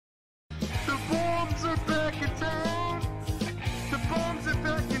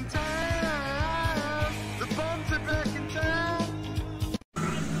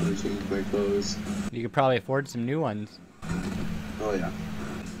suppose. You could probably afford some new ones. Oh yeah.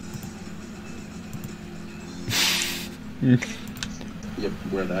 Yep,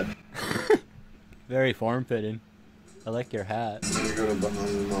 wear that. Very form-fitting. I like your hat. We're gonna go to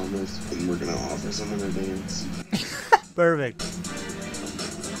Bahama on this, and we're gonna offer someone a dance. Perfect.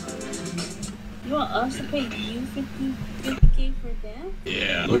 You want us to pay you 50K for dance?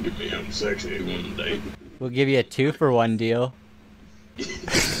 Yeah, look at me, I'm sexy one day. We'll give you a 2-for-1 deal.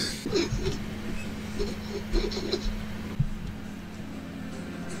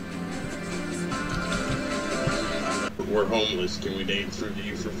 We're homeless. Can we dance for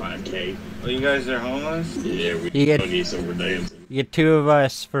you for 5K? Oh, you guys are homeless? Yeah, we You get- money, so we're dancing. You get 2 of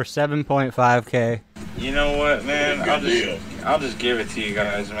us for 7.5K. You know what, man? Good deal. I'll just give it to you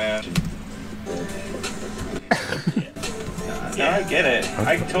guys, man. No, I get it.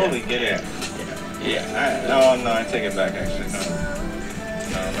 I totally get it. Yeah. No, I take it back. Actually,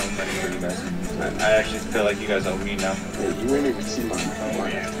 no money for you guys. I actually feel like you guys owe me now. Hey, you ain't even see my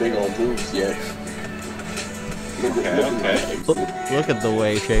big old boobs yet. Okay. Look at the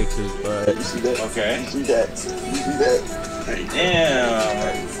way he shakes his butt. You see that? Okay. You see that? You see that? Hey.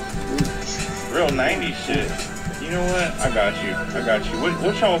 Damn. Real 90s shit. You know what? I got you.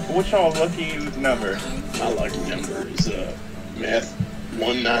 What's y'all lucky number? My lucky number is meth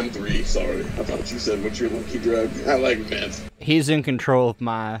 193. Sorry, I thought you said what's your lucky drug. I like meth. He's in control of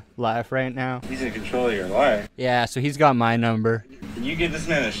my life right now. He's in control of your life. Yeah, so he's got my number. Can you get this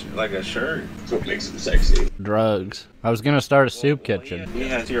man a shirt? That's what makes him sexy. Drugs. I was gonna start a soup kitchen. He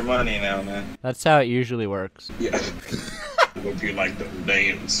has your money now, man. That's how it usually works. Yeah. Hope you like the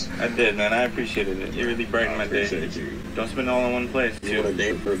dance. I did, man. I appreciated it. It really brightened my day. Appreciate you. Don't spend all in one place, You want too. to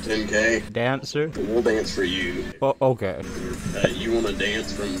dance for 10K? Dancer? We'll dance for you. Oh, okay. You want to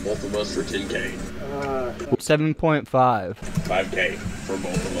dance from both of us for 10K? 7.5. 5K for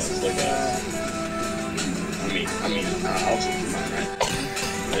both of us. Like I'll take you mine, right?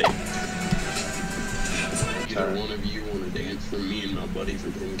 Hey. Either one of you want to dance for me and my buddy for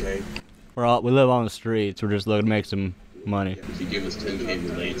 10K? We live on the streets. We're just looking to make some money. If you give us 10K,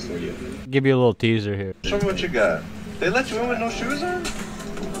 we'll dance for you. Give you a little teaser here. Show me what you got. They let you in with no shoes on?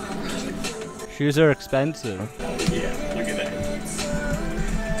 Shoes are expensive. Oh yeah, look at that.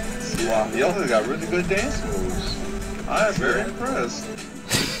 Wow, y'all got really good dance moves. I am very impressed.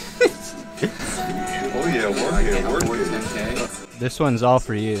 Oh yeah, work it. This one's all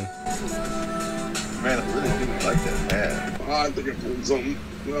for you. Man, I really do like that hat. Oh, I think I pulled something.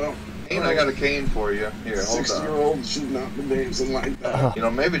 Well, And I got a cane for you. Here, hold on. 60-year-old should not be dancing like that. You know,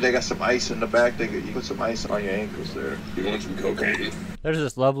 maybe they got some ice in the back. You put some ice on your ankles there. You want some cocaine? There's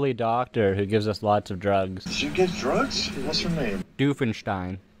this lovely doctor who gives us lots of drugs. She gets drugs? What's her name?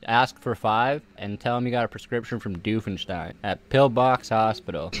 Doofenstein. Ask for 5 and tell him you got a prescription from Doofenstein at Pillbox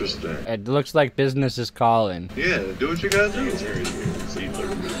Hospital. Interesting. It looks like business is calling. Yeah, do what you gotta do. It's very good. See, look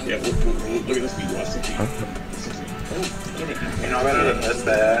at me. Yeah, look at this feet. Watch the feet. Oh, look at that. You know, I got a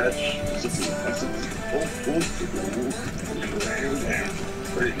mustache. Watch the feet. Watch the feet.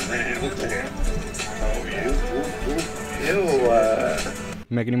 Bring it down. Oh, yeah. Ew,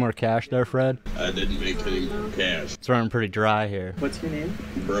 Make any more cash there, Fred? I didn't make any more cash. It's running pretty dry here. What's your name?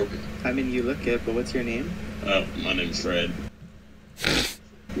 Broke. I mean, you look good, but what's your name? Oh, my name's Fred.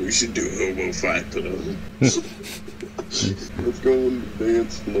 We should do a hobo fight today. Let's go on the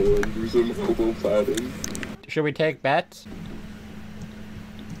dance floor and do some hobo fighting. Should we take bets?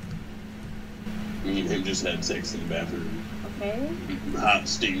 Me and him just had sex in the bathroom. Okay. Hot,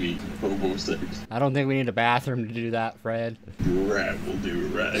 steamy hobo sex. I don't think we need a bathroom to do that, Fred. Right, we'll do it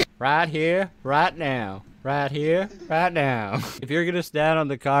right. Right here, right now. Right here, right now. If you're gonna stand on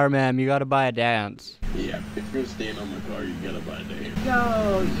the car, ma'am, you gotta buy a dance. Yeah, if you're gonna stand on my car, you gotta buy a dance.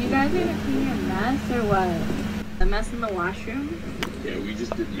 Yo, you guys are gonna clean your mess or what? The mess in the washroom? Yeah, we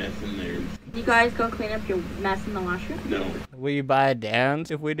just did meth in there. You guys go clean up your mess in the washroom? No. Will you buy a dance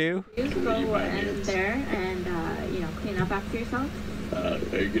if we do? You just go in there and, clean up after yourself?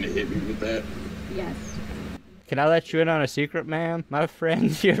 Are you gonna hit me with that? Yes. Can I let you in on a secret, ma'am? My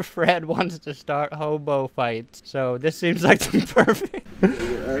friend here, Fred, wants to start hobo fights, so this seems like the perfect.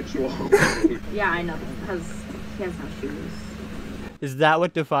 You're actual hobo. Yeah, I know, because he has no shoes. Is that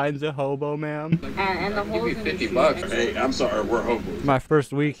what defines a hobo, ma'am? And the holes in the shoes. $50. Hey, I'm sorry, we're hobos. My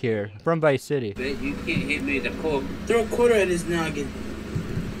first week here, from Vice City. You can't hit me with a cold. Throw a quarter at his noggin.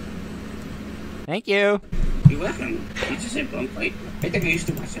 Thank you. You're welcome. You just said bum fight. I think I used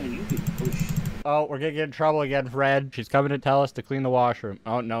to watch that on YouTube. Oh, shit. Oh, we're gonna get in trouble again, Fred. She's coming to tell us to clean the washroom.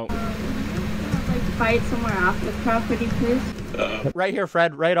 Oh, no. Like, fight somewhere off the property, please. Right here,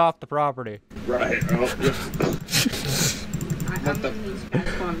 Fred, right off the property. Right. Oh, yeah. I'm leaving you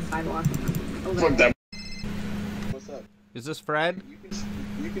guys go on the sidewalk. Over Fuck there. that. What's up? Is this Fred?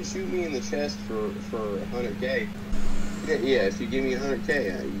 You can shoot me in the chest for 100K. Yeah, if you give me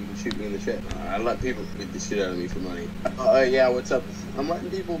 100K, you can shoot me in the chest. I let people beat the shit out of me for money. Yeah, what's up? I'm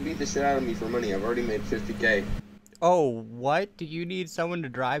letting people beat the shit out of me for money. I've already made 50K. Oh, what? Do you need someone to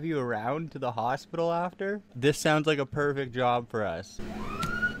drive you around to the hospital after? This sounds like a perfect job for us.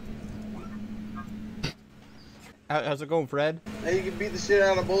 How's it going, Fred? Hey, you can beat the shit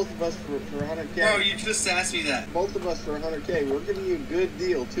out of both of us for 100K. Bro, you just asked me that. Both of us for 100K. We're giving you a good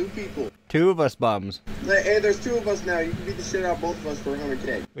deal. 2 people. 2 of us bums. Hey, there's 2 of us now. You can beat the shit out of both of us for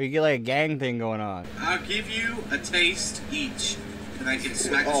 100K. We get like a gang thing going on. I'll give you a taste each, and I can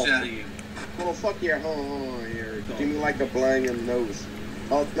smack the shit out of you. Oh, fuck yeah. Hold on here. Give me like a blang in the nose.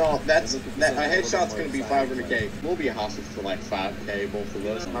 Oh, no, a headshot's gonna be 500K. We'll be a hostage for like 5K, both of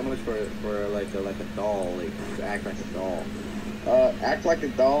us. How much for like a doll, like to act like a doll? Act like a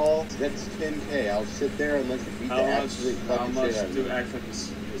doll, that's 10K. I'll sit there and let you beat the absolute fucking shit out of me. Act like a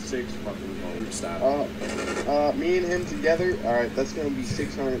 6 fucking doll? Stop. Me and him together, alright, that's gonna be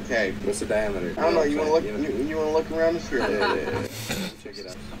 600K. What's the diameter? I don't know, you wanna look, you wanna look around this here? Yeah. Check it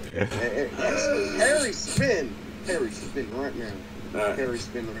out. Harry, spin! Harry, spin right now. Harry,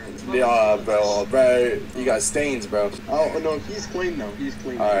 spin around. Yeah, bro, you got stains, bro. Oh, no, he's clean though, he's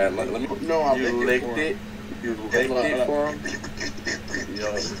clean. Alright, let me... No, I'll You licked it? You licked it for him?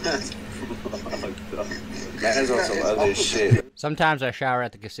 Yo. That is on some other shit. Sometimes I shower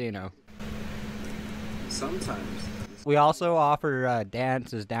at the casino. Sometimes. We also offer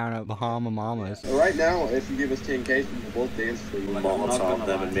dances down at Bahama Mama's. Right now, if you give us 10K, we will both dance for you. Molotov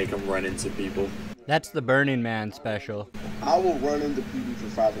them and make them run into people. That's the Burning Man special. I will run into people for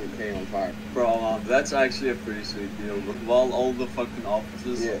 500K on fire. Bro, that's actually a pretty sweet deal. While all the fucking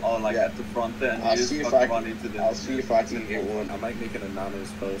officers are like at the front there, and I'll you just see if fucking I run into them. I'll see if I can get one. I might make an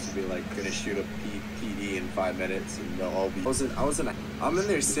anonymous post and be like, gonna shoot a PD in 5 minutes, and they'll all be. I'm in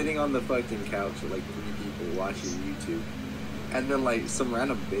there sitting on the fucking couch with like 3 people watching YouTube, and then like some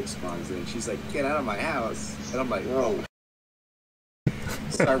random bitch spawns in. She's like, "Get out of my house," and I'm like, "Oh."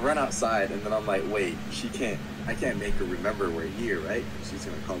 So I run outside, and then I'm like, "Wait, I can't make her remember we're here, right? She's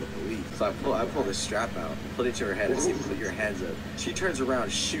gonna call the police." So I pull the strap out, put it to her head, and say, "Put your hands up." She turns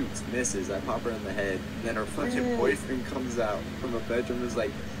around, shoots, misses. I pop her in the head. Then her fucking boyfriend comes out from a bedroom and is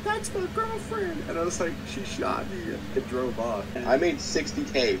like, "That's my girlfriend." And I was like, "She shot me." And it drove off. I made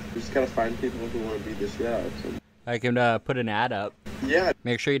 60K. We just gotta find people who want to beat this shit out of them. I can put an ad up. Yeah.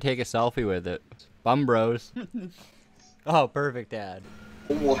 Make sure you take a selfie with it. Bum bros. Oh, perfect ad.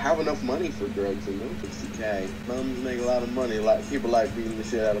 We'll have enough money for drugs and them 60K. Bums make a lot of money. Like people like beating the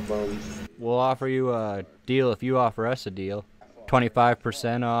shit out of bums. We'll offer you a deal if you offer us a deal.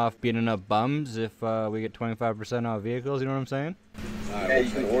 25% off beating up bums if we get 25% off vehicles, you know what I'm saying? Yeah,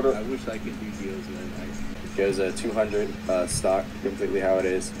 you can order. I wish I could do deals, man. It goes 200 stock, completely how it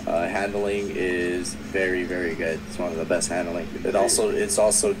is. Handling is very, very good. It's one of the best handling. It's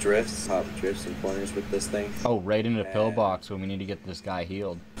also drifts, top drifts and corners with this thing. Oh, right into the pillbox when we need to get this guy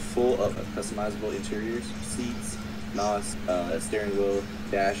healed. Full of customizable interiors, seats, NOS, steering wheel,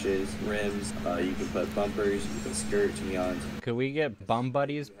 dashes, rims. You can put bumpers, you can skirt, neons. Could we get bum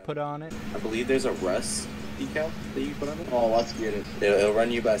buddies put on it? I believe there's a Russ decal that you put on it. Oh, let's get it. It'll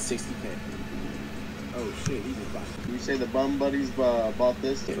run you about 60K. Oh shit, he just bought it. You say the bum buddies bought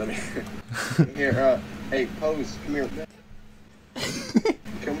this? Let me. Here, hey, Pose, come here.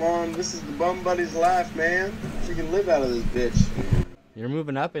 Come on, this is the bum buddies' life, man. You can live out of this bitch. You're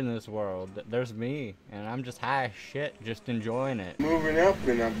moving up in this world. There's me, and I'm just high as shit, just enjoying it. Moving up,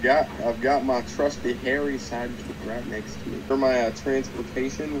 and I've got my trusty Harry sidekick right next to me for my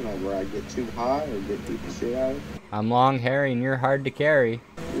transportation whenever I get too high or get beat the shit out of. I'm long, hairy, and you're hard to carry.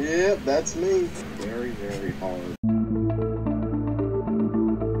 Yep, that's me. Very, very hard.